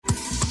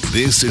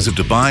This is a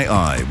Dubai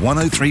Eye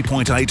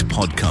 103.8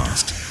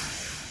 podcast.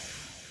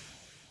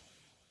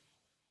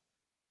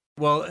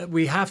 Well,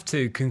 we have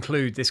to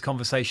conclude this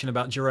conversation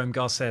about Jerome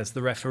Garces,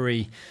 the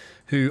referee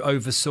who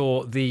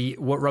oversaw the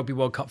Rugby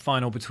World Cup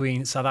final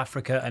between South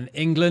Africa and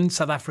England.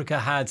 South Africa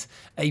had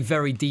a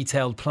very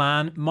detailed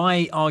plan.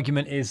 My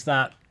argument is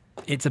that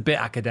it's a bit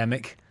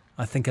academic.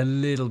 I think a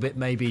little bit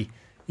maybe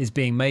is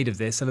being made of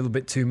this, a little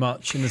bit too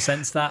much, in the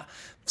sense that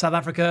South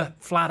Africa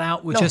flat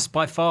out were just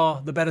by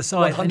far the better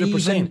side.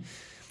 100%.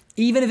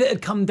 Even if it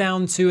had come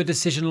down to a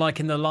decision like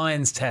in the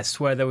Lions test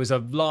where there was a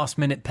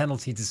last-minute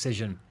penalty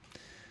decision,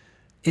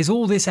 is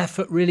all this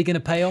effort really going to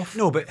pay off?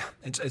 No, but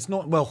it's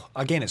not. Well,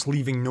 again, it's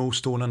leaving no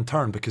stone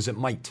unturned because it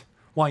might.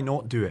 Why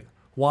not do it?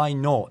 Why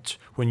not,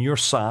 when you're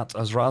sat,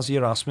 as Rassie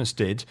Erasmus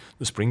did,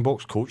 the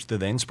Springboks coach, the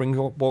then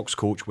Springboks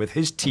coach, with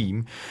his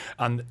team,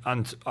 and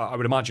I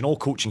would imagine all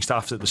coaching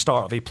staffs at the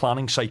start of a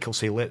planning cycle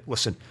say,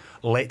 listen,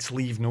 let's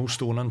leave no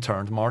stone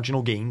unturned,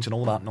 marginal gains and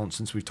all that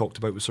nonsense we've talked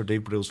about with Sir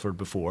Dave Brailsford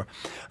before.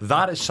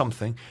 That is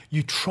something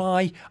you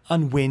try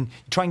and win,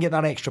 you try and get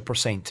that extra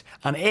 %.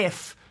 And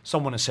if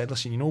someone has said,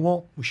 listen, you know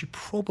what, we should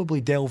probably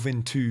delve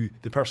into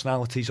the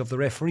personalities of the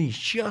referees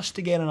just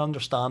to get an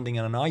understanding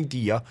and an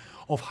idea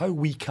of how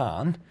we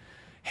can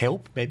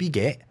help maybe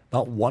get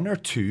that one or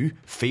two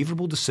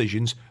favourable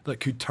decisions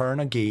that could turn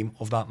a game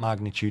of that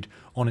magnitude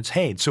on its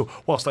head. So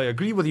whilst I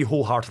agree with you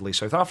wholeheartedly,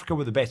 South Africa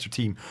were the better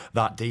team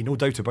that day, no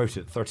doubt about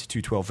it,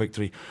 32-12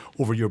 victory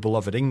over your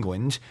beloved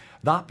England.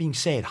 That being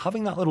said,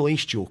 having that little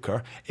ace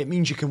joker, it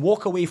means you can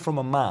walk away from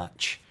a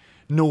match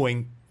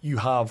knowing you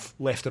have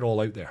left it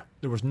all out there.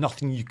 There was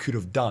nothing you could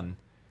have done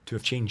to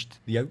have changed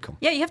the outcome.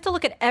 Yeah, you have to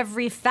look at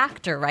every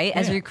factor, right,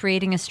 as you're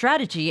creating a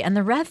strategy. And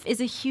the ref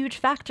is a huge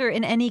factor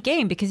in any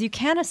game because you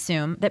can't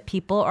assume that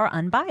people are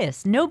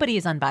unbiased. Nobody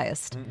is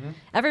unbiased.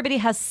 Everybody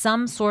has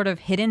some sort of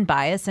hidden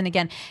bias. And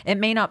again, it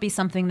may not be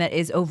something that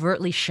is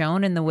overtly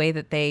shown in the way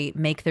that they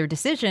make their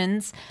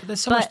decisions. But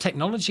there's so much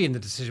technology in the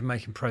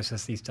decision-making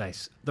process these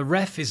days. The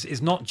ref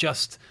is not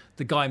just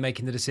the guy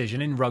making the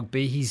decision. In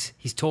rugby,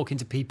 he's talking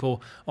to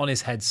people on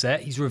his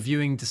headset. He's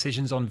reviewing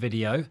decisions on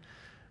video.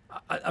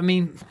 I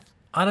mean,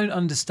 I don't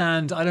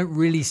understand. I don't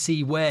really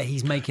see where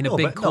he's making a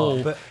big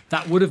call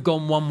that would have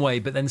gone one way,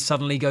 but then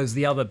suddenly goes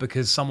the other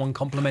because someone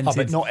complimented.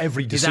 But not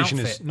every decision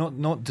his is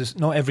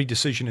not every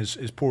decision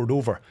is poured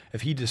over.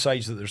 If he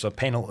decides that there's a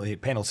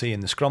penalty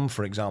in the scrum,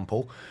 for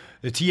example,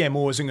 the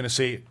TMO isn't going to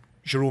say,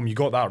 Jerome, you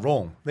got that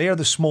wrong.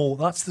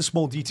 That's the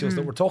small details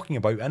that we're talking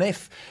about. And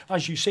if,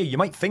 as you say, you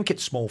might think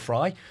it's small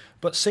fry,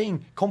 but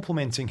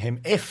complimenting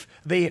him, if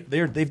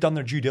they've done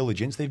their due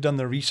diligence, they've done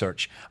their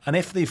research, and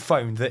if they've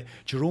found that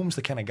Jerome's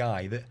the kind of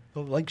guy that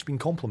likes being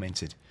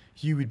complimented,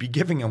 you would be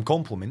giving him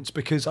compliments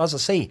because, as I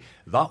say,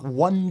 that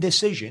one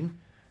decision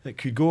that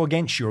could go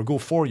against you or go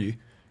for you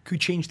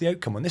could change the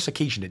outcome. On this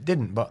occasion it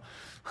didn't, but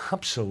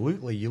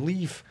absolutely,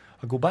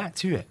 I go back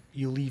to it,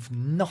 you leave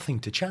nothing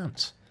to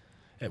chance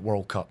at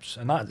World Cups,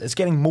 and that it's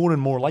getting more and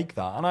more like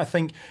that. And I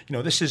think,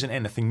 this isn't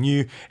anything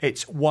new.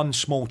 It's one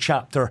small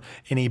chapter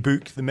in a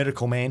book, The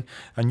Miracle Men,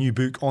 a new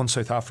book on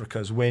South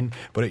Africa's win,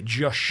 but it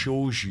just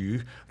shows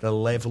you the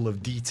level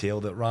of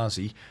detail that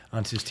Rassie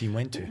and his team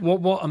went to.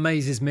 What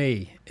amazes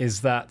me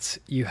is that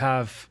you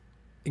have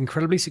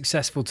incredibly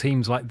successful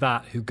teams like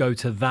that who go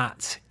to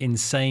that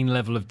insane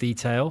level of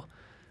detail,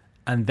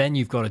 and then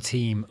you've got a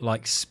team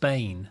like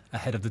Spain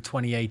ahead of the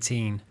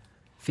 2018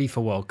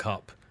 FIFA World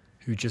Cup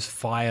who just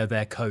fire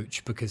their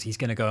coach because he's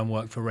going to go and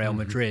work for Real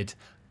Madrid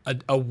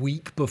a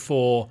week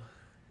before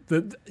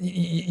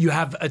you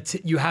have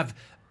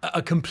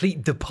a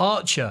complete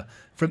departure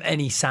from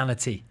any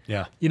sanity.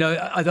 Yeah,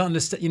 I don't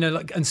understand.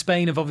 And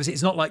Spain have obviously,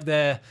 it's not like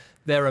they're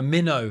a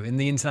minnow in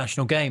the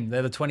international game.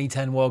 They're the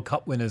 2010 World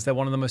Cup winners. They're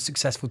one of the most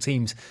successful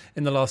teams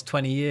in the last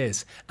 20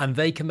 years, and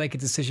they can make a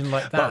decision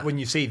like that. But when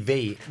you say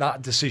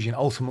that decision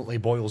ultimately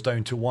boils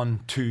down to 1,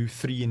 2,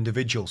 3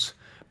 individuals.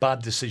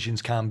 Bad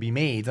decisions can be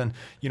made, and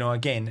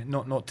again,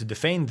 not to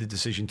defend the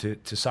decision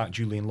to sack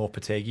Julian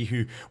Lopetegui,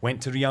 who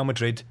went to Real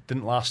Madrid,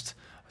 didn't last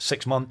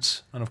 6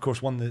 months, and of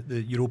course won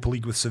the Europa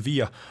League with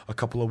Sevilla a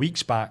couple of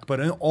weeks back. But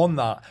in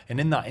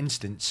that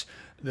instance,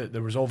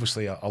 there was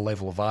obviously a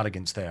level of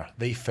arrogance there.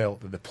 They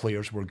felt that the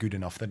players were good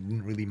enough that it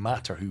didn't really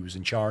matter who was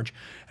in charge.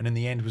 And in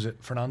the end, was it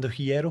Fernando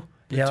Hierro?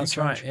 Yeah, that's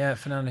right. Yeah,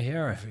 Fernando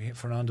Hierro.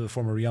 Fernando, the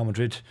former Real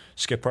Madrid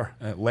skipper,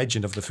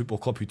 legend of the football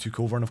club, who took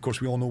over. And of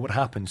course, we all know what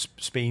happened.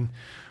 Spain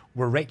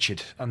were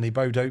wretched and they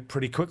bowed out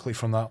pretty quickly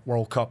from that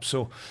World Cup.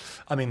 So,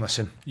 I mean,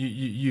 listen,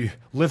 you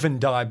live and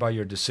die by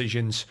your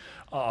decisions.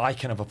 I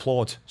kind of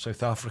applaud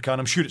South Africa, and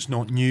I'm sure it's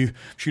not new.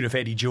 I'm sure if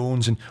Eddie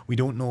Jones, and we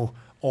don't know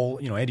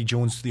Eddie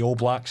Jones, the All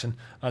Blacks, and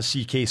as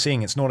CK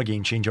saying, it's not a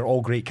game changer.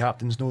 All great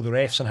captains know the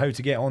refs and how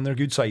to get on their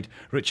good side.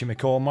 Richie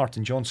McCaw,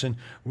 Martin Johnson,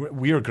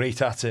 we're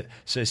great at it,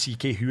 says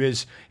CK, who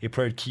is a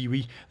proud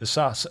Kiwi. The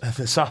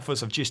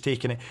Safas have just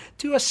taken it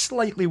to a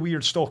slightly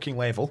weird stalking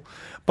level,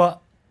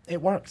 but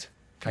it worked.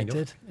 Kind of.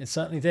 Did. It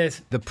certainly did.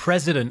 The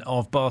president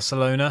of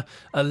Barcelona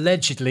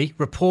allegedly,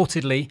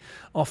 reportedly,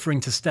 offering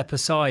to step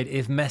aside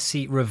if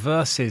Messi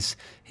reverses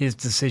his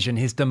decision,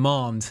 his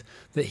demand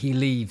that he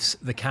leaves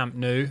the Camp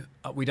Nou.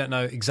 We don't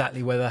know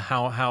exactly whether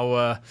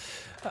how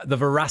the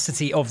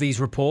veracity of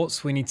these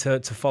reports. We need to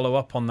follow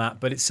up on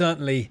that. But it's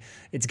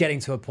getting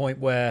to a point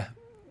where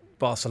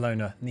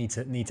Barcelona need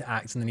to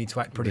act, and they need to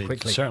act pretty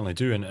quickly. They certainly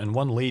do. And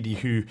one lady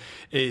who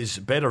is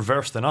better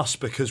versed than us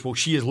because, well,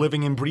 she is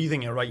living and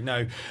breathing it right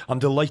now. I'm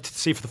delighted to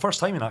say for the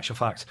first time, in actual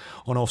fact,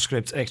 on Off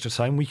Script Extra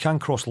Time, we can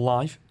cross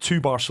live to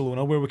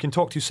Barcelona where we can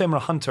talk to Semra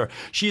Hunter.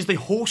 She is the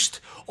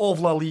host of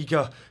La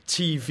Liga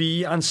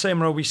TV. And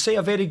Semra, we say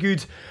a very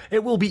good,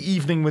 it will be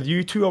evening with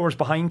you, 2 hours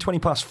behind,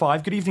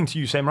 5:20. Good evening to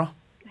you, Semra.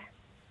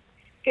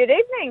 Good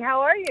evening.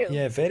 How are you?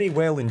 Yeah, very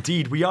well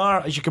indeed. We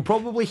are, as you can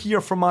probably hear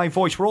from my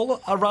voice, we're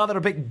all rather a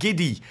bit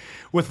giddy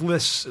with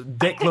this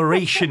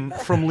declaration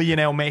from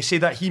Lionel Messi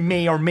that he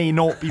may or may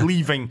not be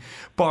leaving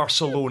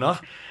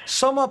Barcelona.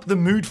 Sum up the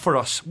mood for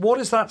us. What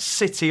is that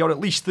city, or at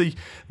least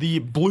the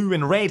blue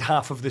and red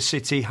half of the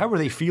city, how are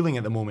they feeling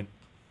at the moment?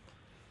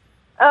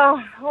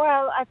 Oh,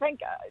 well, I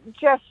think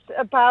just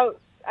about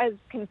as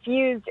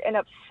confused and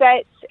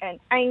upset and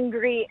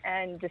angry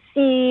and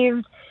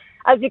deceived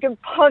as you can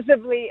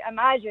possibly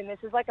imagine. This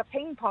is like a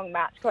ping pong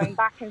match going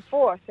back and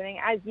forth. And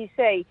as you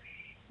say,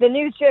 the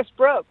news just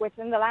broke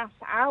within the last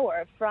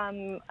hour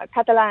from a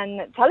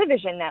Catalan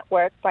television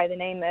network by the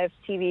name of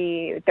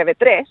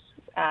TV3,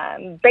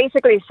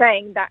 basically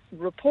saying that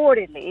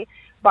reportedly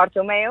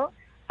Bartomeu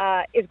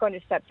is going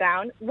to step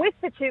down with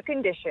the two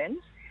conditions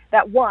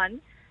that, one,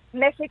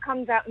 Messi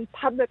comes out and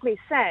publicly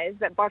says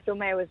that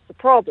Bartomeu is the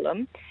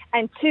problem,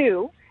 and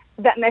two,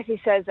 that Messi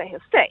says that he'll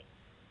stay.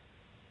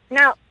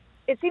 Now,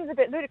 it seems a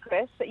bit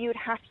ludicrous that you would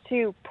have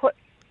to put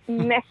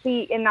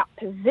Messi in that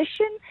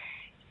position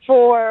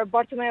for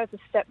Bartomeu to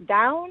step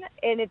down,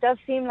 and it does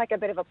seem like a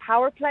bit of a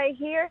power play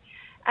here.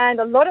 And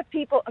a lot of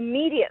people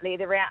immediately,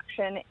 the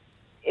reaction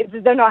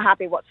is they're not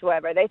happy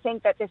whatsoever. They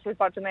think that this is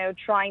Bartomeu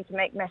trying to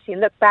make Messi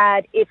look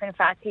bad if, in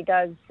fact, he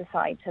does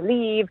decide to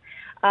leave.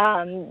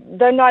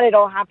 They're not at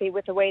all happy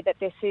with the way that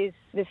this is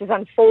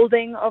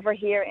unfolding over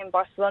here in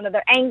Barcelona.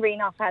 They're angry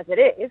enough as it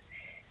is,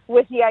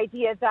 with the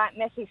idea that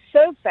Messi's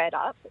so fed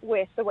up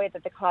with the way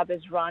that the club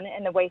is run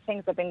and the way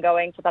things have been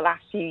going for the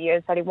last few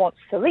years that he wants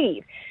to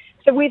leave.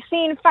 So we've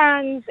seen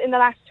fans in the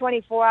last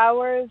 24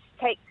 hours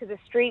take to the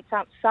streets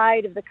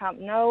outside of the Camp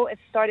Nou. It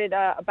started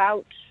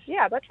about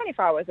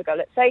 24 hours ago,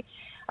 let's say.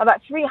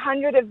 About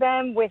 300 of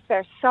them with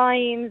their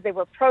signs. They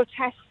were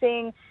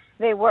protesting.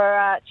 They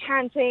were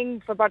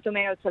chanting for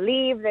Bartomeu to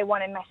leave. They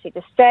wanted Messi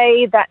to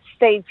stay. That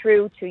stayed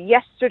through to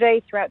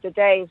yesterday, throughout the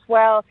day as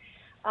well.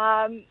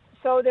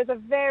 So there's a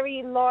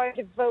very large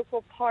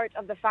vocal part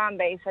of the fan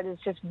base that is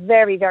just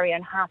very, very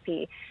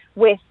unhappy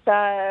with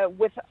the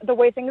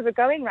way things are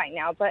going right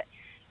now. But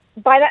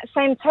by that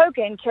same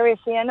token,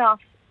 curiously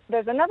enough,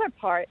 there's another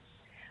part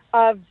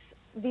of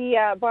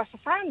the Barca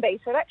fan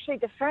base that actually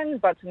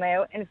defends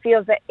Bartomeu and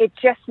feels that it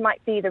just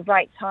might be the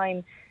right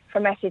time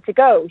for Messi to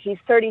go. He's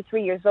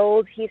 33 years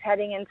old. He's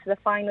heading into the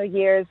final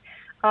years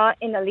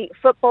in elite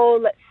football,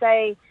 let's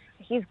say.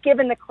 He's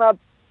given the club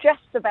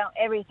just about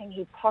everything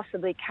he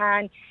possibly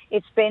can.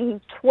 It's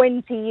been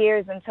 20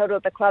 years in total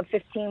at the club,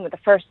 15 with the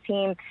first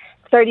team,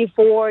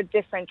 34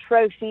 different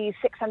trophies,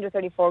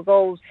 634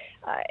 goals.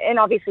 And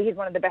obviously he's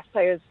one of the best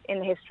players in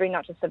the history,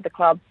 not just of the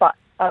club, but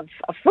of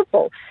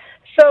football.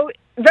 So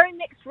very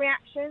mixed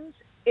reactions.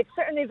 It's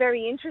certainly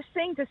very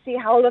interesting to see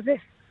how all of this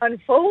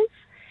unfolds.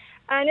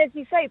 And as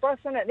you say,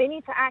 Barcelona, they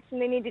need to act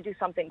and they need to do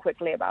something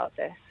quickly about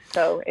this.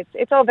 So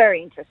it's all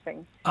very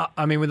interesting.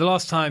 I mean, with the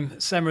last time,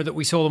 Semra, that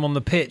we saw them on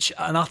the pitch,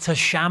 an utter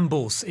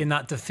shambles in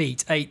that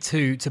defeat,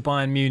 8-2 to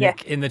Bayern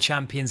Munich in the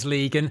Champions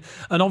League. And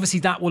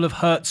obviously that will have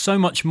hurt so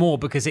much more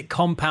because it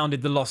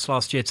compounded the loss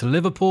last year to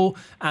Liverpool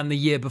and the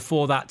year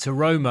before that to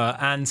Roma.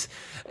 And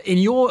in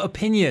your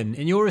opinion,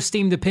 in your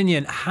esteemed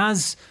opinion,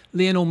 has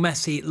Lionel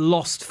Messi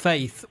lost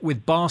faith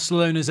with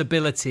Barcelona's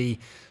ability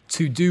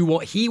to do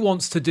what he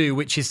wants to do,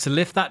 which is to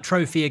lift that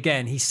trophy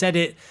again? He said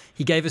it.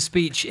 He gave a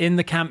speech in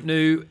the Camp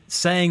Nou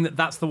saying that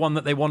that's the one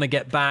that they want to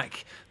get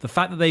back. The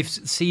fact that they've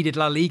ceded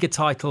La Liga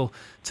title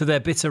to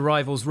their bitter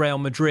rivals Real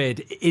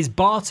Madrid. Is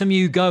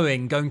Bartomeu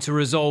going to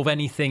resolve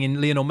anything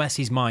in Lionel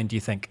Messi's mind, do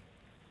you think?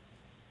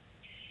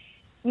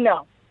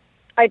 No,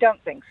 I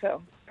don't think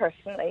so,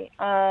 personally.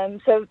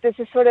 So this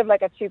is sort of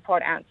like a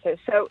two-part answer.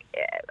 So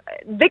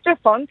Victor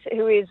Font,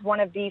 who is one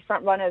of the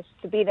front runners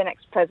to be the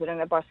next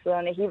president of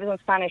Barcelona, he was on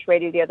Spanish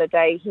radio the other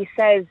day. He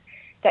says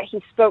that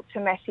he spoke to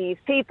Messi's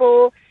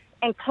people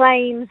and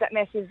claims that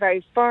Messi is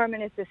very firm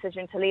in his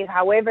decision to leave.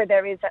 However,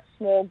 there is that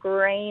small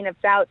grain of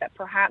doubt that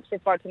perhaps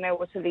if Bartomeu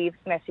were to leave,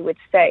 Messi would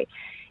stay.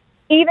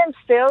 Even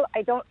still,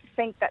 I don't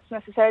think that's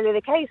necessarily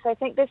the case. I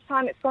think this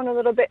time it's gone a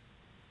little bit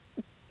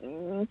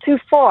too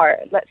far,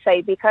 let's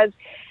say, because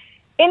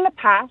in the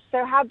past,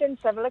 there have been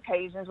several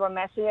occasions where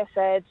Messi has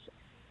said,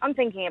 I'm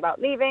thinking about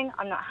leaving,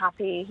 I'm not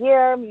happy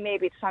here,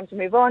 maybe it's time to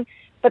move on,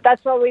 but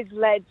that's always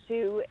led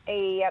to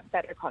a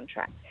better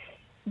contract.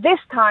 This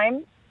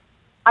time,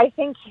 I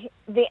think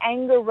the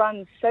anger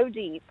runs so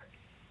deep,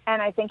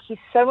 and I think he's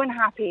so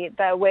unhappy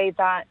the way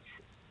that,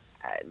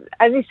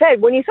 as he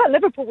said, when he thought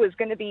Liverpool was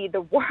going to be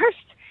the worst,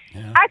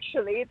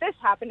 actually this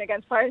happened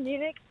against Bayern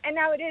Munich, and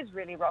now it is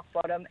really rock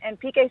bottom. And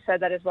Piqué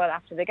said that as well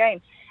after the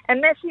game.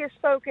 And Messi has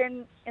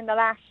spoken in the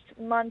last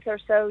month or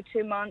so,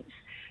 2 months,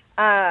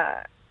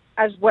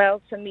 as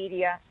well to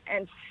media,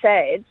 and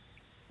said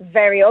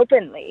very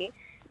openly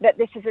that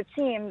this is a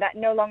team that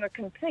no longer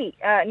competes.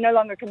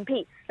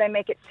 They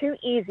make it too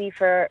easy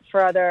for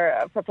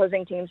other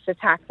opposing teams to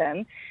attack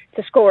them,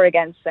 to score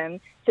against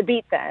them, to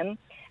beat them.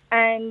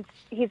 And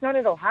he's not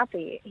at all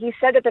happy. He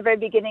said at the very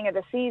beginning of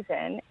the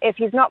season, if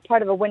he's not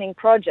part of a winning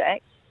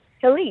project,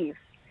 he'll leave.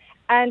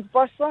 And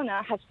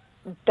Barcelona has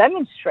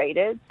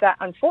demonstrated that,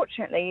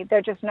 unfortunately,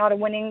 they're just not a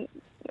winning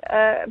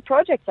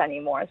project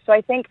anymore. So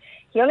I think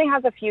he only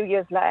has a few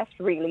years left,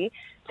 really,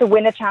 to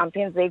win a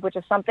Champions League, which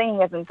is something he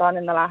hasn't done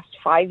in the last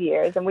 5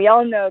 years. And we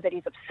all know that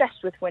he's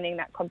obsessed with winning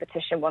that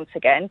competition once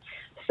again.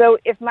 So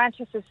if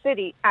Manchester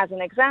City, as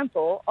an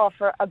example,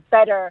 offer a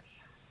better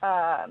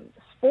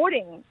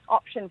sporting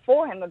option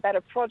for him, a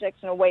better project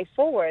and a way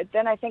forward,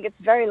 then I think it's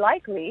very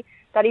likely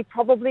that he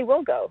probably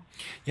will go.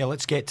 Yeah,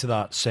 let's get to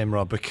that,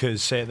 Semra,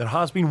 because there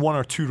has been 1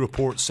 or 2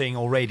 reports saying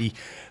already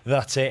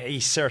that a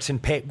certain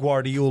Pep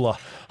Guardiola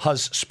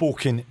has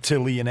spoken to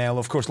Lionel.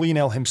 Of course,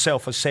 Lionel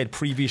himself has said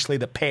previously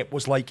that Pep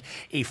was like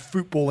a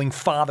footballing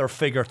father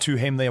figure to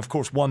him. They, of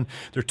course, won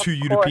their 2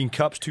 European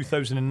Cups,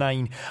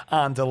 2009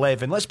 and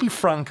 11. Let's be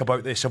frank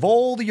about this. Of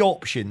all the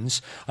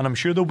options, and I'm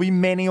sure there'll be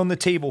many on the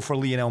table for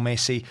Lionel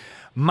Messi,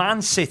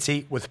 Man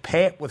City, with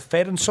Pep, with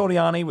Ferran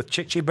Soriano, with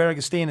Chiche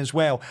Bergestein as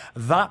well,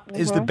 that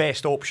is the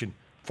best option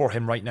for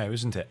him right now,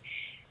 isn't it?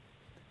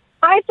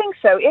 I think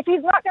so. If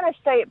he's not going to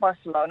stay at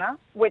Barcelona,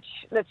 which,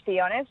 let's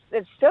be honest,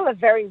 there's still a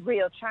very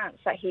real chance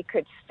that he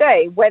could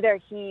stay, whether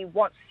he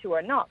wants to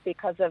or not,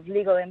 because of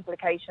legal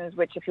implications,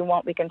 which, if you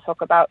want, we can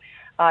talk about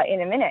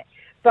in a minute.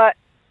 But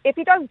if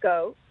he does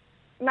go,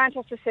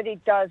 Manchester City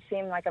does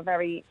seem like a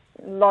very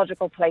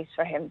logical place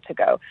for him to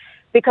go,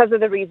 because of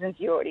the reasons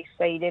you already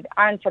stated,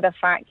 and for the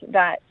fact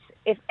that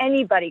if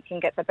anybody can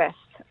get the best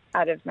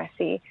out of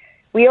Messi,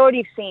 we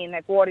already seen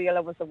that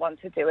Guardiola was the one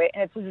to do it,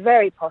 and it's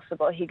very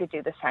possible he could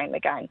do the same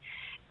again.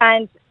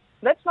 And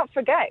let's not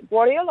forget,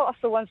 Guardiola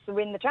also wants to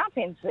win the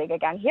Champions League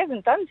again. He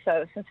hasn't done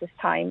so since his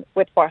time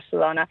with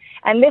Barcelona,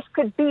 and this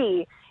could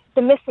be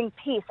the missing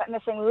piece, that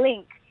missing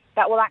link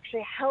that will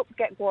actually help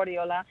get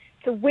Guardiola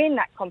to win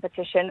that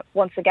competition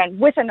once again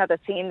with another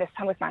team, this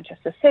time with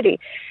Manchester City.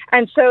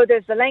 And so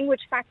there's the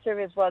language factor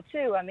as well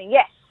too. I mean,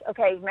 yes,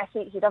 okay,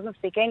 Messi, he doesn't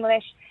speak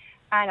English,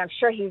 and I'm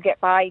sure he'll get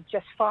by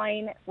just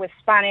fine with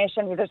Spanish.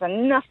 I mean, there's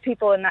enough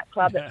people in that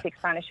club that speak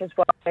Spanish as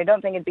well. I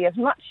don't think it'd be as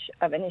much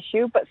of an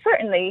issue, but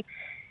certainly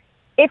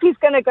if he's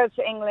going to go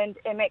to England,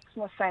 it makes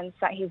more sense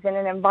that he's in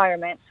an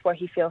environment where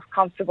he feels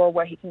comfortable,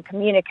 where he can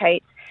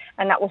communicate,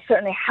 and that will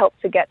certainly help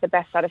to get the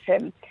best out of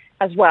him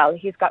as well.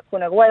 He's got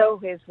Kun Agüero,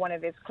 who is one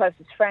of his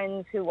closest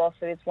friends, who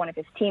also is one of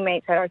his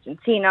teammates at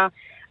Argentina.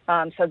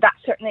 So that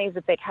certainly is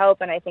a big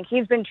help. And I think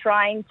he's been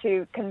trying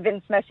to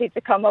convince Messi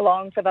to come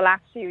along for the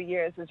last few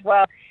years as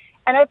well.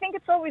 And I think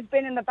it's always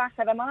been in the back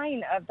of the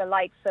mind of the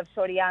likes of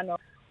Soriano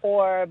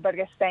or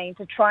Bergestein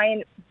to try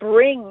and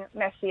bring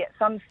Messi at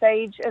some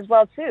stage as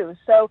well too.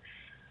 So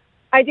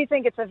I do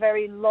think it's a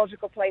very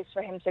logical place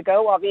for him to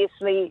go.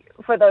 Obviously,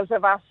 for those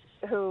of us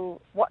who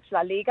watch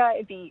La Liga,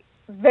 it'd be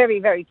very,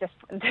 very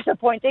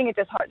disappointing and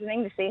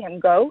disheartening to see him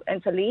go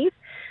and to leave.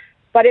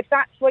 But if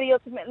that's what he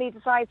ultimately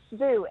decides to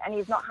do and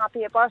he's not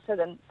happy at Barca,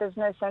 then there's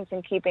no sense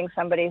in keeping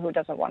somebody who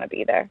doesn't want to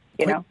be there,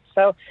 you know?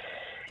 So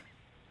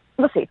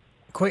we'll see.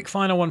 Quick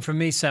final one from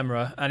me,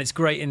 Semra, and it's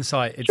great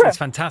insight. It's, Sure. It's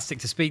fantastic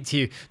to speak to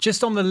you.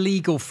 Just on the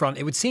legal front,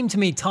 it would seem to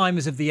me time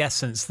is of the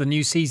essence. The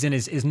new season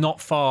is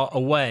not far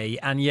away,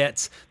 and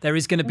yet there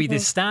is going to be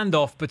this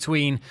standoff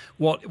between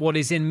what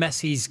is in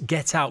Messi's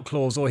get-out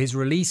clause or his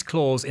release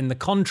clause in the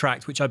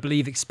contract, which I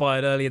believe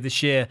expired earlier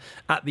this year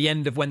at the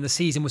end of when the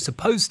season was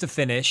supposed to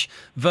finish,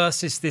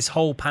 versus this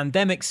whole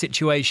pandemic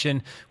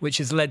situation, which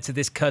has led to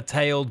this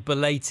curtailed,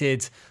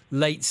 belated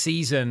late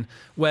season,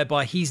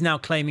 whereby he's now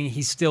claiming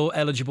he's still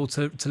eligible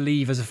to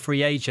leave as a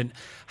free agent.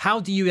 How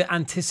do you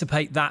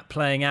anticipate that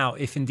playing out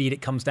if indeed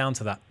it comes down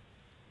to that?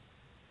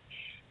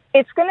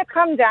 It's going to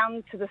come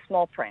down to the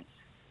small print,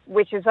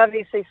 which is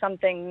obviously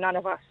something none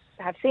of us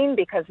have seen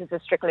because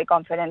it's strictly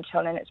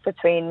confidential and it's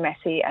between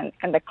Messi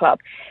and the club.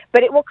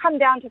 But it will come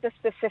down to the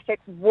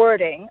specific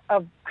wording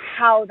of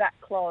how that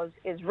clause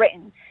is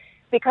written.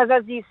 Because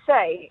as you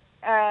say,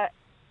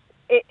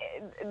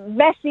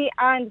 Messi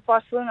and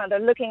Barcelona, they're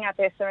looking at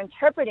this, they're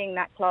interpreting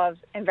that clause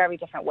in very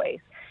different ways.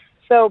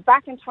 So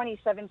back in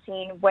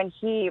 2017, when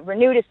he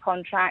renewed his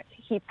contract,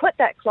 he put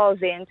that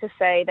clause in to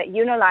say that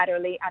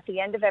unilaterally at the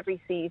end of every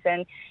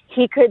season,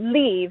 he could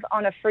leave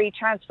on a free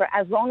transfer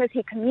as long as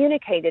he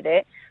communicated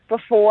it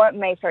before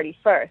May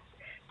 31st.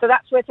 So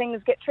that's where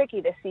things get tricky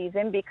this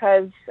season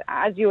because,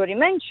 as you already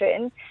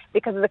mentioned,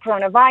 because of the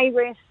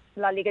coronavirus,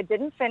 La Liga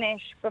didn't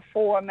finish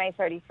before May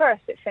 31st.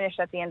 It finished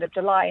at the end of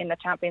July in the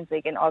Champions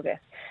League in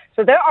August.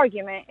 So their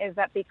argument is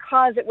that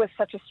because it was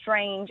such a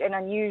strange and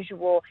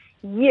unusual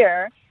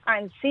year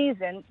and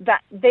season,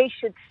 that they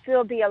should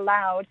still be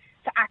allowed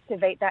to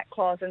activate that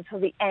clause until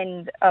the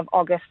end of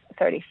August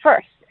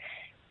 31st.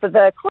 But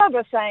the club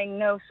was saying,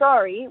 no,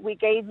 sorry, we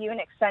gave you an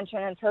extension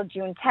until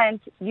June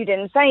 10th. You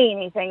didn't say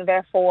anything,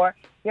 therefore,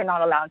 you're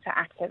not allowed to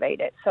activate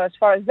it. So as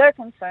far as they're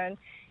concerned,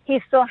 he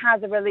still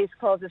has a release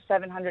clause of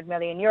 700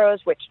 million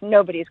euros, which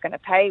nobody's going to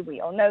pay. We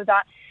all know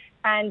that.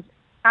 And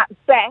at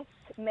best,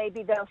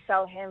 maybe they'll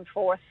sell him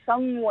for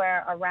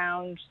somewhere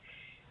around,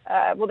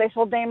 they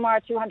sold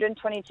Neymar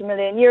 222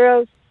 million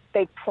euros.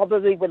 They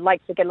probably would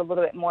like to get a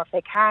little bit more if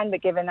they can,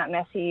 but given that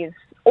Messi is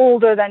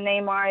older than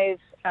Neymar is,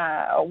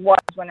 was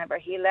whenever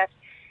he left,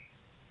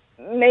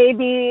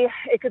 maybe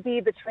it could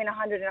be between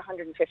 100 and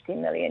 150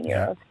 million euros.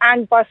 Yeah.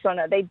 And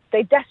Barcelona,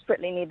 they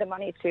desperately need the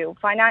money too.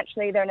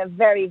 Financially, they're in a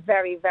very,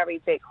 very, very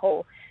big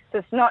hole. So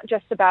it's not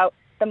just about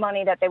the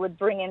money that they would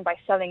bring in by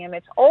selling him.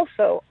 It's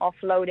also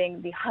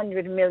offloading the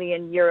 100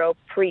 million euro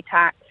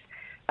pre-tax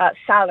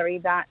salary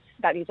that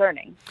he's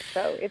earning.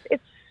 So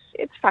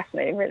it's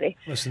fascinating, really.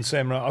 Listen,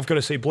 Semra, I've got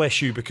to say bless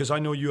you, because I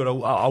know you're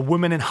a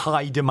woman in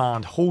high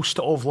demand, host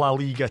of La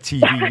Liga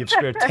TV. You've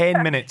spared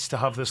 10 minutes to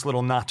have this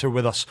little natter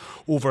with us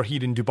over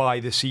here in Dubai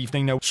this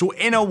evening. Now, so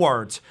in a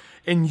word,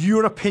 in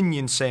your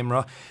opinion,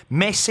 Semra,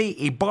 Messi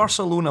a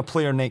Barcelona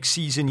player next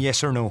season,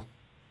 yes or no?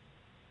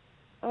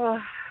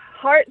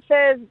 Heart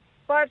says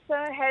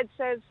Barca, head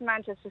says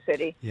Manchester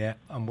City. Yeah,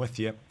 I'm with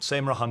you.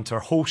 Semra Hunter,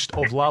 host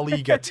of La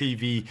Liga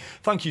TV.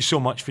 Thank you so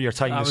much for your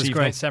time this evening.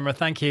 That was great, Semra.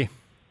 Thank you.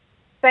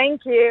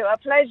 Thank you. A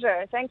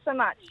pleasure. Thanks so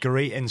much.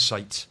 Great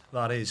insight,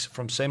 that is,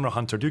 from Semra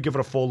Hunter. Do give her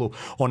a follow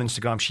on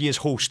Instagram. She is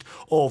host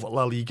of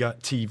La Liga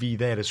TV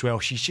there as well.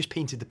 She's just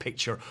painted the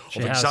picture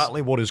of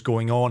exactly what is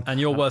going on. And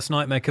your worst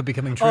nightmare could be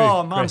coming true.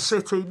 Oh, Man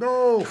City,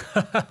 no!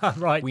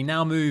 Right, we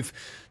now move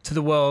to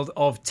the world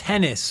of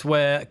tennis,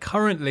 where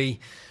currently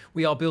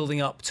we are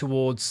building up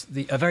towards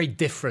a very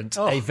different,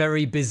 a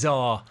very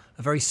bizarre,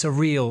 a very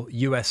surreal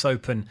US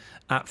Open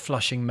at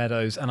Flushing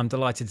Meadows. And I'm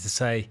delighted to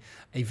say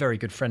a very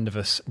good friend of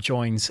us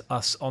joins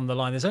us on the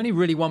line. There's only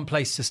really one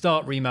place to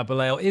start, Rima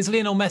Belisle. Is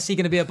Lionel Messi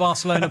going to be a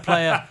Barcelona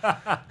player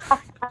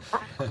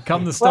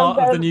come the start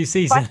of the new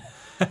season?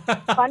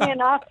 Funny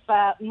enough,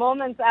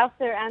 moments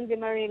after Andy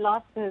Murray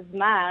lost his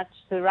match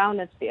to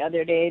Raonic the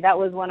other day, that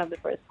was one of the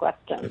first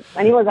questions,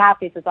 and he was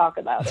happy to talk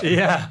about it.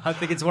 Yeah, I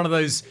think it's one of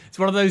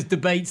those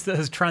debates that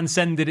has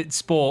transcended its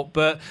sport.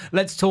 But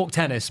let's talk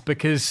tennis,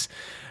 because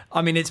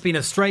I mean, it's been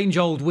a strange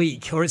old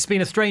week, or it's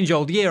been a strange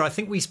old year. I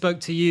think we spoke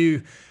to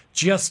you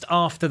just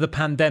after the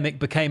pandemic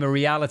became a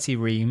reality,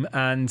 Reem,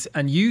 and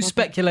you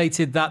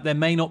speculated that there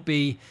may not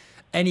be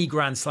any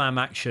Grand Slam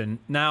action.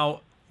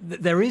 Now,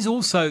 there is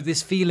also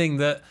this feeling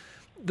that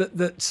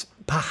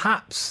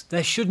perhaps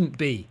there shouldn't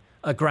be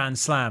a Grand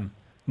Slam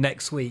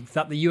next week,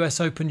 that the US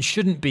Open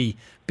shouldn't be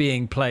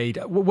being played.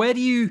 Where do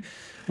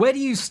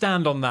you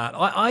stand on that?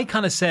 I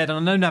kind of said,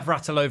 and I know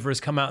Navratilova has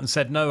come out and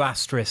said no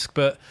asterisk,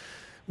 but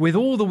with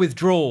all the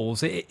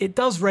withdrawals, it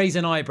does raise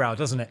an eyebrow,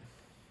 doesn't it?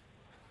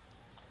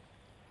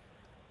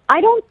 I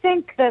don't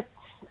think that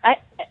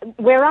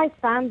where I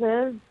stand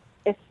is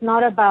it's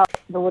not about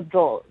the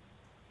withdrawals.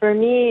 For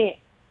me,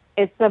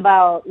 it's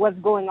about what's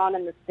going on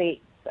in the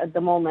States at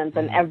the moment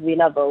on every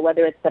level,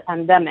 whether it's the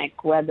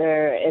pandemic,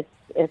 whether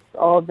it's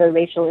all the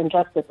racial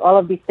injustice, all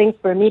of these things.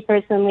 For me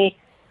personally,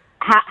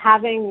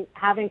 having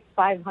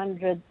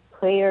 500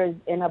 players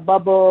in a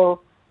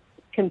bubble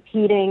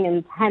competing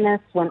in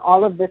tennis when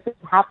all of this is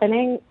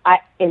happening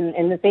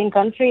in the same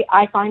country,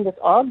 I find this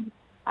odd.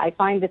 I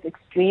find this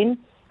extreme.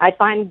 I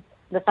find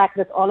the fact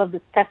that all of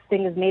this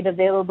testing is made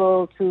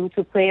available to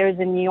players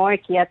in New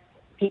York, yet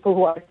people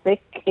who are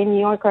sick in New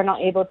York are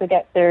not able to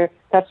get their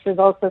test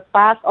results as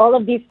fast. All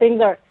of these things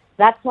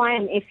that's why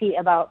I'm iffy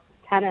about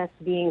tennis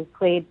being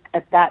played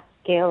at that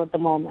scale at the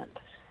moment,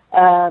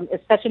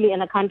 especially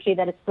in a country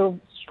that is still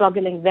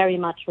struggling very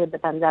much with the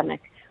pandemic.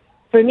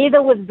 For me,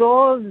 the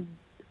withdrawals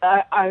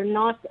are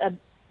not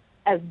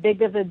as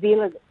big of a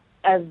deal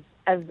as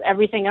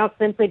everything else,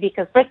 simply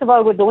because, first of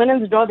all, with the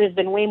women's draw, there's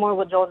been way more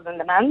withdrawals than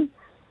the men's.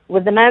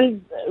 With the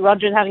men's,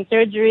 Roger's having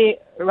surgery,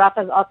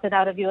 Rafa's opted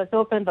out of US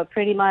Open, but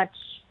pretty much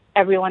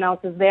everyone else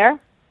is there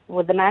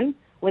with the men.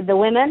 With the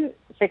women,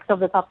 6 of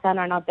the top 10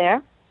 are not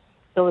there,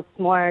 so it's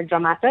more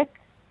dramatic,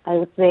 I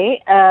would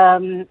say.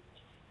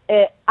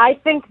 I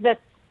think that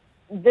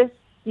this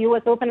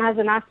US Open has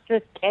an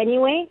asterisk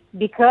anyway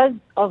because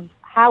of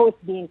how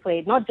it's being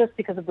played, not just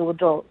because of the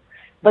withdrawals,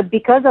 but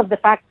because of the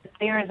fact that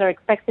players are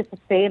expected to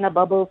stay in a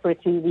bubble for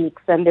 2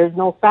 weeks and there's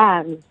no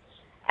fans.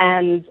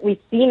 And we've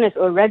seen it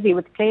already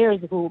with players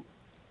who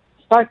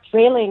start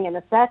trailing in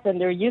a set and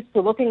they're used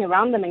to looking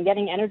around them and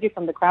getting energy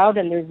from the crowd,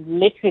 and there's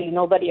literally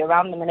nobody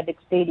around them in a big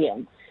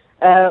stadium.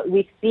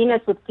 We've seen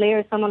it with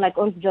players, someone like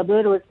Ons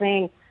Jabeur was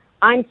saying,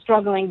 I'm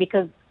struggling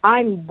because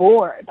I'm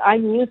bored.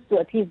 I'm used to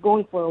at least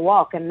going for a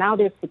walk, and now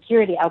there's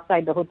security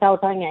outside the hotel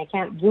telling me I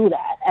can't do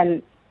that.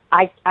 And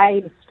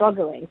I'm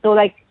struggling. So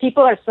like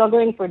people are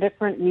struggling for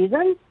different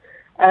reasons.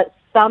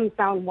 Some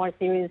sound more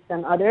serious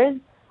than others.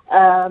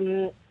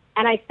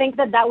 And I think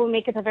that will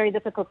make it a very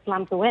difficult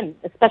slam to win,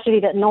 especially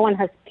that no one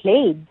has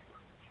played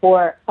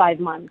for 5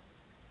 months.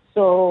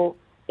 So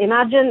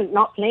imagine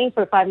not playing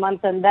for 5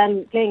 months and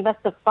then playing best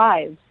of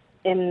five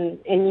in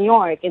New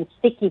York, in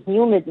sticky,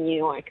 humid New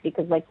York,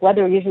 because like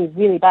weather usually is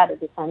really bad at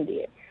this time of the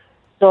year.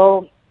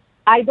 So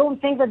I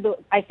don't think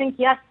I think,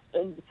 yes,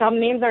 some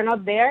names are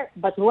not there,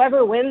 but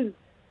whoever wins,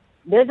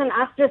 there's an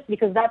asterisk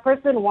because that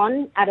person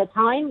won at a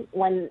time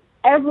when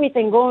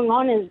everything going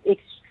on is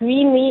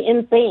extremely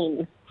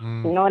insane.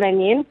 You know what I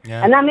mean?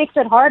 Yeah. And that makes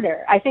it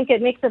harder. I think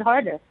it makes it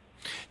harder.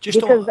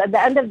 Because at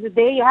the end of the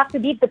day, you have to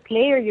beat the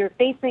player you're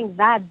facing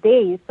that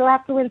day. You still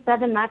have to win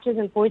 7 matches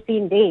in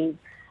 14 days.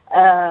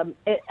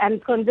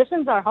 And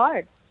conditions are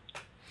hard.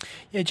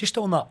 Yeah, just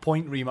on that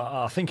point, Rima,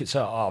 I think it's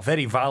a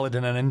very valid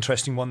and an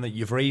interesting one that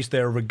you've raised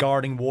there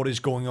regarding what is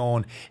going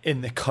on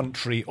in the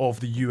country of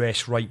the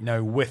US right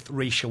now with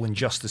racial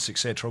injustice,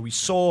 etc. We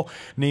saw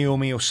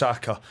Naomi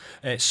Osaka,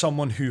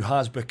 someone who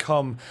has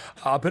become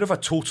a bit of a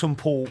totem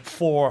pole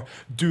for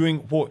doing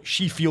what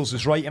she feels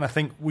is right, and I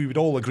think we would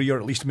all agree, or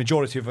at least the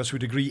majority of us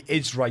would agree,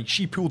 is right.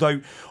 She pulled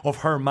out of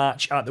her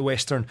match at the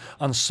Western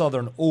and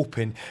Southern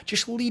Open.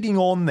 Just leading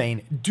on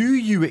then, do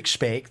you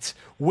expect,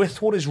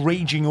 with what is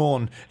raging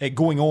on,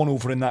 going on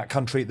over in that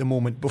country at the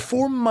moment,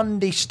 before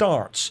Monday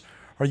starts,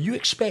 are you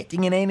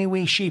expecting in any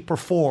way, shape or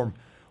form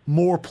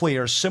more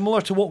players, similar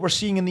to what we're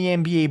seeing in the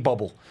NBA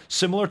bubble,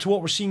 similar to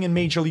what we're seeing in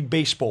Major League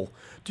Baseball?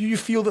 Do you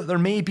feel that there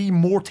may be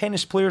more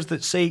tennis players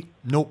that say,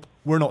 nope,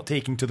 we're not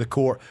taking to the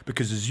court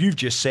because, as you've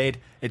just said,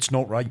 it's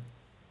not right?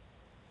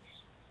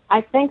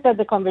 I think that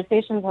the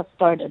conversations have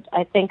started.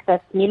 I think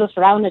that Milos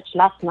Raonic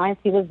last night,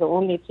 he was the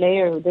only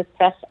player who did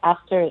press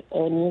after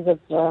news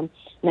of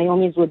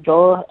Naomi's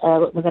withdrawal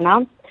was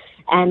announced.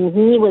 And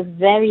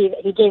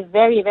he gave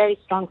very, very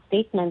strong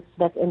statements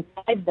that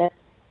inside that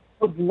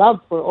he would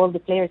love for all the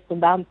players to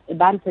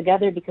band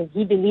together, because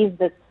he believes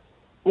that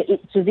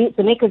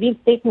to make a real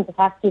statement, it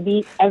has to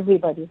be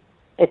everybody.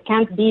 It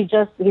can't be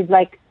just, he's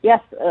like,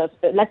 yes,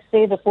 let's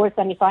say the 4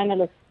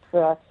 semifinalists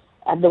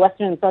at the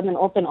Western and Southern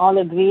Open all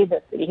agree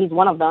that he's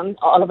one of them.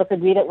 All of us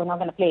agree that we're not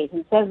going to play.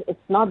 He says it's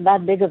not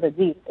that big of a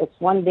deal. It's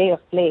 1 day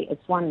of play.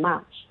 It's 1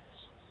 match.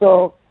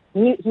 So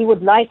he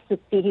would like to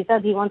speak. He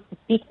says he wants to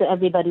speak to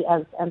everybody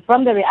else. And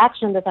from the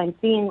reaction that I'm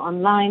seeing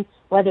online,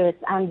 whether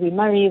it's Andy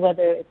Murray,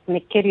 whether it's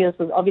Nick Kyrgios,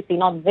 who's obviously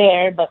not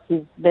there, but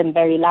he's been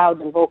very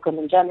loud and vocal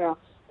in general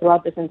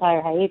throughout this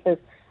entire hiatus.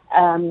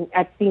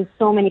 I've seen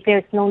so many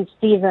players, Sloane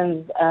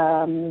Stephens,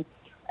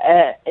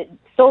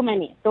 so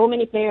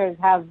many players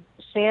have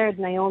shared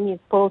Naomi's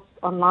posts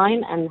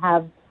online and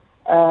have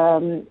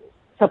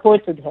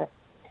supported her.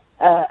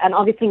 And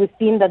obviously we've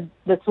seen that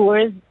the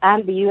tours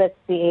and the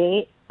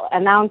USCA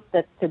announced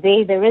that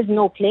today there is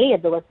no play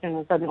at the Western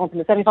and Southern Open.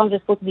 The semifinals are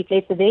supposed to be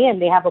played today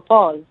and they have a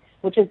pause,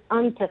 which is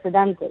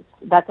unprecedented.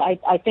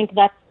 I think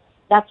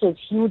that's a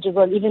huge as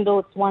well. Even though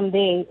it's 1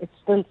 day, it's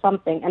still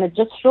something. And it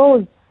just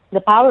shows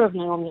the power of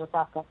Naomi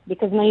Osaka,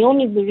 because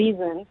Naomi is the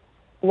reason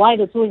why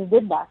the tours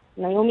did that.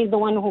 Naomi is the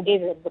one who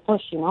gave it the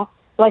push, you know.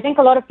 So I think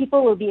a lot of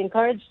people will be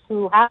encouraged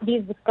to have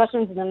these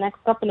discussions in the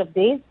next couple of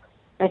days.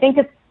 I think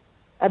it's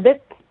a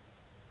bit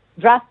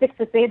drastic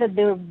to say that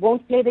they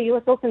won't play the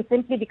U.S. Open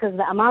simply because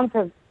the amount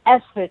of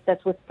effort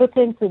that was put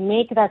in to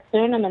make that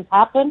tournament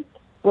happen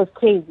was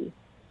crazy.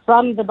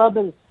 From the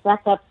bubble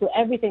set up to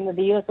everything that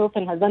the U.S.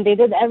 Open has done, they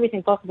did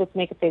everything possible to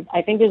make it played.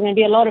 I think there's going to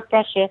be a lot of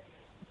pressure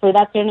for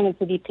that tournament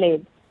to be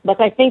played. But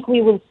I think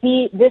we will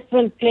see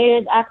different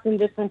players act in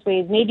different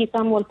ways. Maybe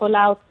some will pull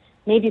out.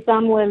 Maybe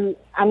some will.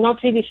 I'm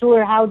not really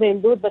sure how they'll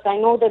do it, but I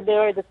know that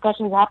there are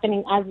discussions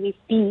happening as we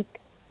speak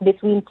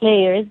between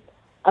players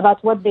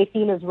about what they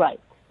feel is right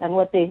and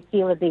what they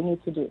feel that they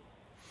need to do.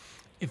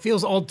 It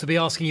feels odd to be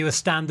asking you a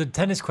standard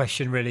tennis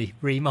question, really,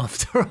 Reem,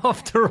 after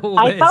all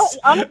this.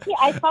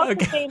 I felt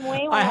the same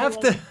way when I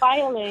was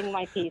filing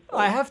my piece.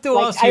 I have to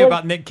ask you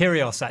about Nick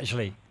Kyrgios,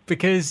 actually,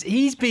 because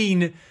he's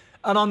been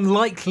an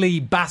unlikely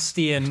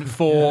bastion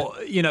for,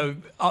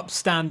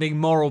 upstanding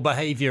moral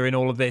behaviour in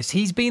all of this.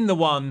 He's been the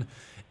one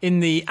in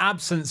the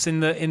absence,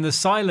 in the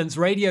silence,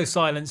 radio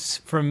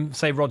silence from,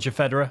 say, Roger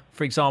Federer,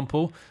 for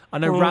example. I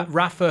know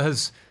Rafa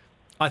has,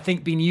 I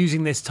think, been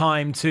using this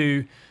time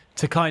to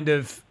kind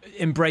of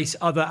embrace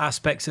other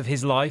aspects of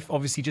his life.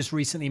 Obviously, just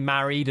recently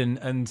married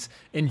and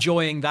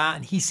enjoying that.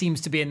 And he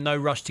seems to be in no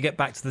rush to get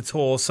back to the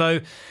tour. So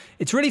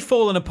it's really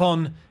fallen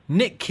upon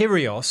Nick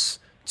Kyrgios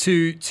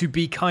to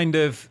be kind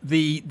of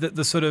the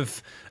sort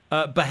of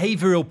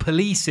behavioural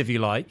police, if you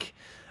like.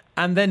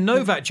 And then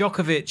Novak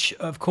Djokovic,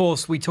 of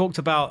course, we talked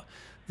about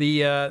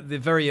the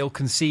very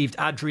ill-conceived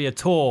Adria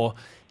Tour.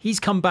 He's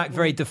come back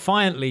very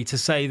defiantly to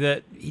say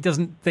that he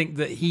doesn't think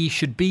that he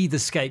should be the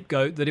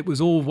scapegoat, that it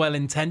was all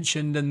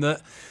well-intentioned, and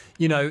that,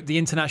 the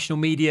international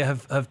media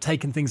have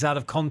taken things out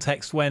of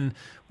context when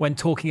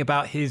talking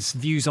about his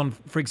views on,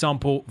 for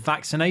example,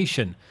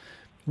 vaccination.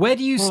 Where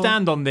do you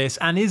stand on this?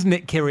 And is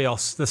Nick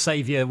Kyrgios the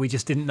saviour we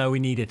just didn't know we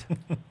needed?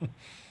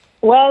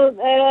 Well,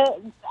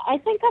 I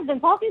think I've been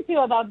talking to you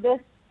about this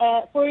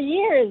for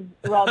years,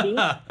 Robbie,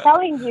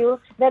 telling you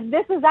that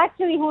this is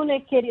actually who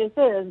Nick Kyrgios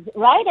is,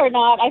 right or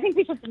not? I think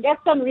we should get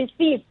some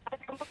receipts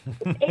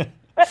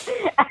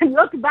and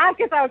look back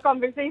at our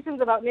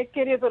conversations about Nick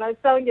Kyrgios when I was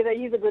telling you that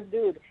he's a good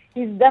dude.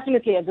 He's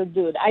definitely a good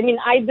dude. I mean,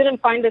 I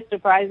didn't find this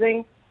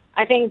surprising.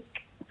 I think,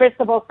 first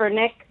of all, for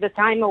Nick, the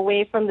time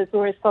away from the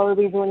tour is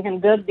probably doing him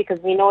good because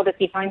we know that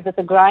he finds it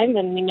a grind,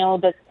 and we know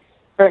that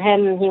for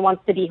him, he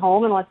wants to be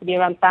home and wants to be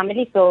around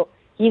family. So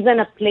he's in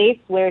a place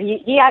where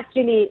he's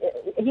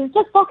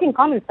just talking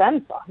common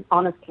sense,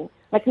 honestly.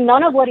 Like,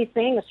 none of what he's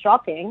saying is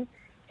shocking,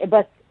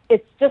 but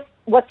it's just,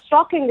 what's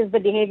shocking is the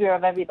behavior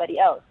of everybody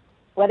else.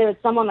 Whether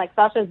it's someone like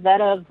Sasha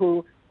Zverev,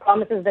 who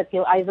promises that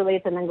he'll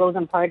isolate and then goes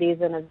on parties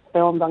and is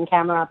filmed on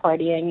camera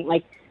partying.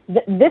 Like,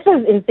 this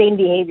is insane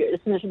behavior.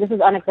 This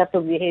is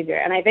unacceptable behavior.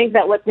 And I think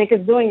that what Nick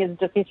is doing is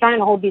just he's trying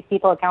to hold these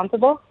people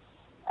accountable.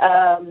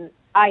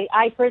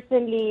 I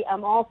personally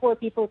am all for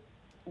people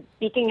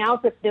speaking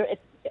out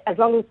as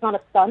long as it's not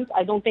a stunt.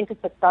 I don't think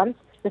it's a stunt.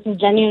 This is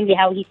genuinely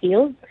how he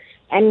feels.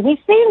 And he's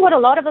saying what a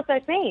lot of us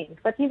are saying,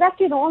 but he's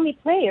actually the only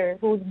player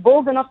who's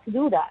bold enough to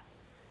do that.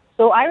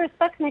 So I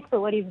respect Nick for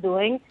what he's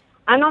doing.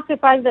 I'm not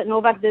surprised that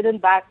Novak didn't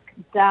back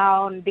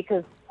down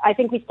because I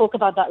think we spoke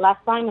about that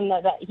last time, and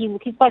that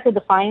he's quite a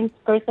defiant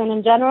person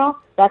in general.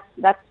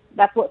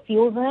 That's what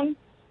fuels him.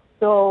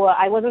 So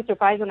I wasn't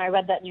surprised when I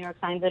read that New York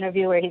Times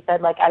interview where he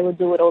said, like, I would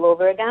do it all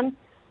over again.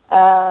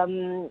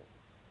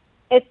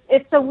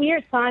 It's a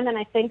weird time, and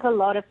I think a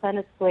lot of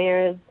tennis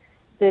players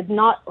did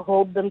not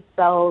hold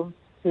themselves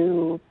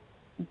to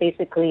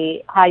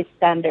basically high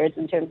standards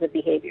in terms of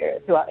behavior.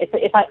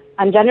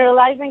 I'm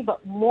generalizing,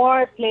 but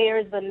more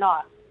players than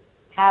not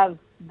have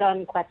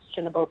done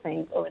questionable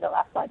things over the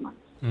last 5 months.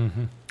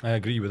 Mm-hmm. I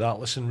agree with that.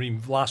 Listen, Reem,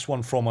 last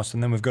one from us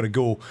and then we've got to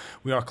go.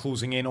 We are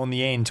closing in on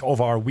the end of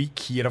our week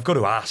here. I've got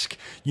to ask,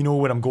 you know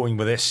where I'm going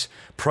with this,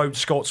 proud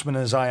Scotsman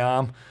as I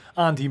am,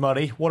 Andy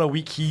Murray, what a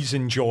week he's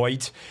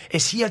enjoyed.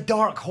 Is he a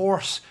dark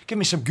horse? Give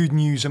me some good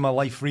news in my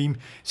life, Reem.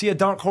 Is he a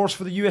dark horse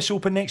for the US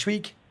Open next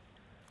week?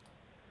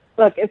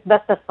 Look, it's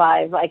best of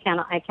 5. I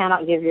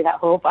cannot give you that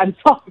hope. I'm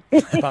sorry.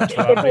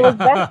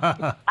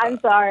 I'm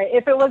sorry.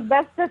 If it was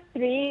best of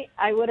 3,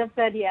 I would have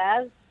said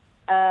yes.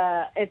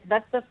 It's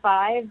best of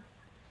 5.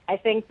 I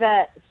think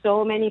that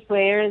so many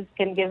players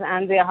can give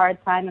Andy a hard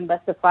time in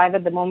best of 5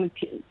 at the moment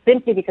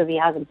simply because he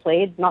hasn't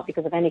played, not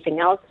because of anything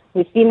else.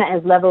 We've seen that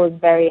his level is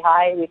very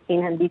high. We've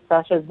seen him beat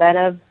Sasha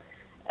Zverev.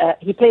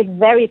 He played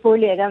very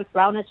poorly against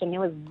Raonic, and he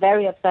was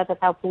very upset at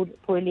how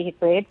poorly he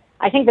played.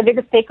 I think the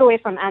biggest takeaway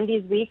from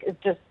Andy's week is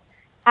just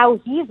how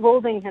he's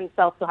holding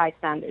himself to high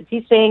standards.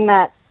 He's saying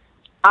that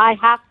I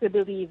have to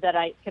believe that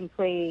I can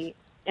play,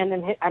 and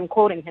then I'm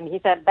quoting him, he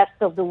said, best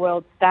of the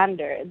world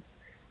standards,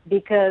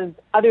 because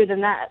other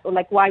than that,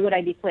 like, why would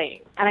I be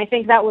playing? And I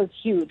think that was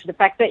huge. The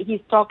fact that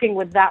he's talking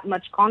with that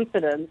much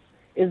confidence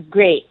is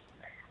great.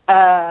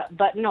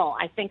 But no,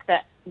 I think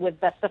that with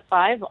best of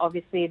 5,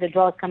 obviously the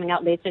draw is coming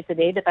out later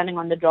today, depending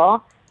on the draw.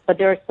 But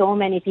there are so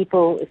many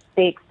people, if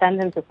they extend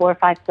into 4 or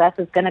 5 sets,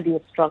 it's going to be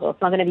a struggle.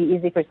 It's not going to be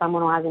easy for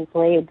someone who hadn't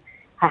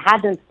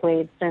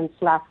played since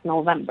last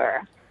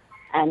November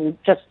and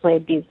just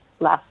played this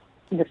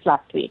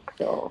last week.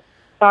 So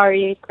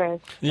sorry, Chris.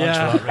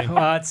 Yeah,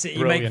 that,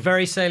 you make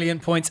very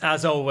salient points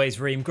as always,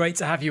 Reem. Great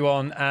to have you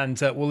on, and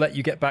we'll let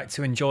you get back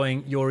to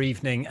enjoying your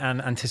evening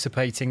and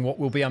anticipating what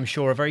will be, I'm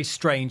sure, a very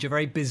strange, a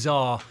very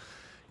bizarre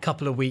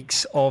couple of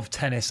weeks of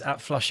tennis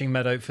at Flushing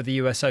Meadow for the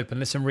US Open.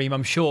 Listen, Reem,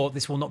 I'm sure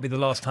this will not be the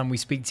last time we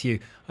speak to you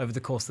over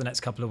the course of the next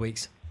couple of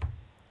weeks.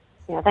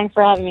 Yeah, thanks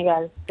for having me,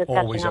 guys.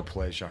 Always a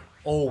pleasure.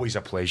 Always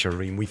a pleasure,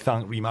 Reem. We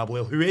thank Reem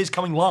Abloil, who is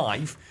coming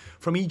live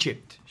from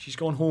Egypt. She's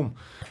gone home,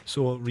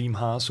 so Reem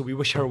has. So we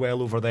wish her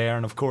well over there.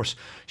 And of course,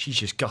 she's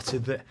just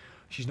gutted that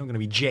she's not going to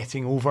be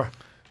jetting over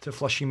to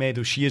Flushing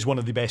Meadows. She is one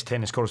of the best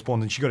tennis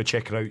correspondents. You've got to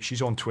check her out.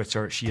 She's on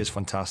Twitter. She is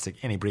fantastic.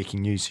 Any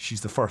breaking news,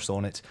 she's the first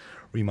on it.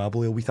 Reem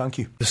Abloil, we thank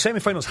you. The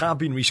semi-finals have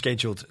been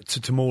rescheduled to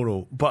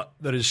tomorrow, but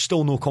there is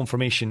still no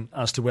confirmation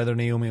as to whether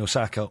Naomi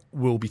Osaka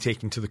will be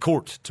taken to the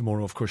court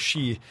tomorrow. Of course,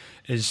 she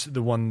is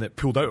the one that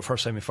pulled out of her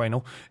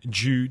semi-final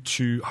due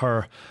to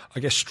her, I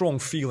guess, strong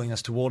feeling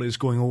as to what is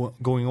going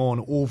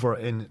on over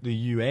in the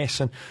US,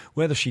 and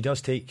whether she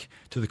does take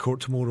to the court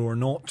tomorrow or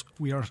not,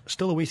 we are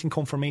still awaiting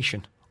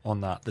confirmation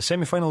on that. The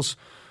semi-finals,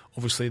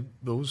 obviously,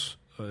 those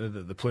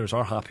the players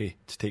are happy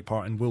to take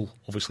part and will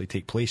obviously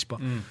take place, but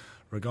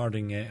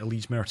regarding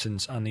Elise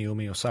Mertens and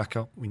Naomi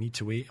Osaka, we need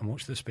to wait and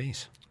watch this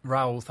space.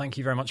 Raoul, thank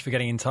you very much for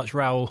getting in touch.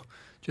 Raoul,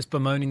 just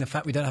bemoaning the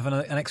fact we don't have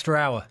an extra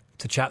hour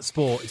to chat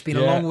sport. It's been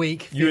a long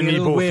week. You and me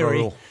both, weary.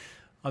 Raoul.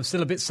 I'm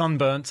still a bit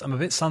sunburnt. I'm a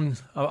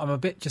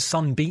bit just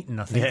sun-beaten,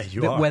 I think. Yeah,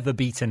 you are. A bit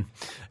weather-beaten.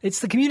 It's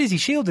the Community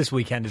Shield this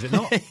weekend, is it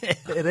not?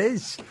 It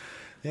is.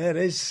 Yeah, it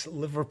is.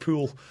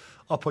 Liverpool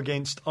up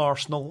against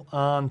Arsenal,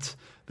 and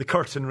the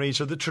curtain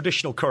raiser, the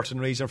traditional curtain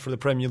raiser for the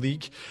Premier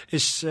League,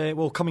 is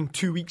coming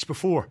 2 weeks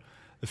before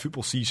the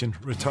football season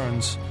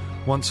returns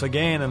once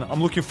again, and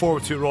I'm looking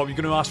forward to it. Rob, you're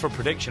going to ask for a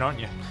prediction, aren't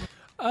you?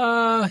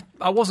 I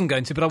wasn't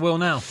going to, but I will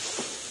now.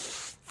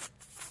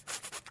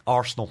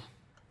 Arsenal.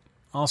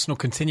 Arsenal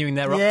continuing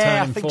their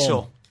Yeah, upturn in form.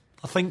 so.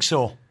 I think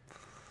so.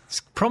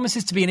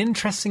 Promises to be an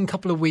interesting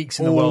couple of weeks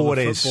in the world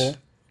of football.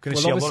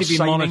 We'll obviously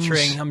be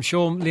monitoring. I'm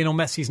sure Lionel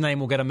Messi's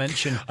name will get a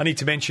mention. I need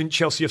to mention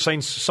Chelsea have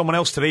signed someone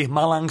else today,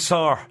 Malang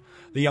Sarr.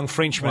 The young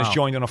Frenchman has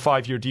joined on a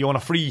 5-year deal on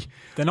a free.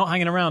 They're not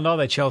hanging around, are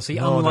they, Chelsea?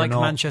 No, unlike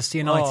Manchester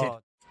United. Oh.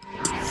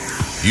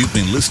 You've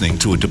been listening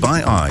to a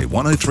Dubai Eye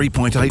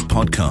 103.8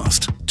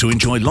 podcast. To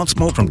enjoy lots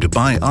more from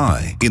Dubai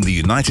Eye in the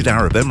United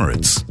Arab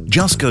Emirates,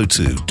 just go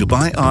to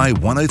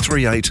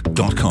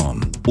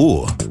DubaiEye1038.com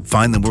or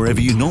find them wherever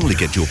you normally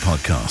get your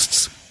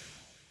podcasts.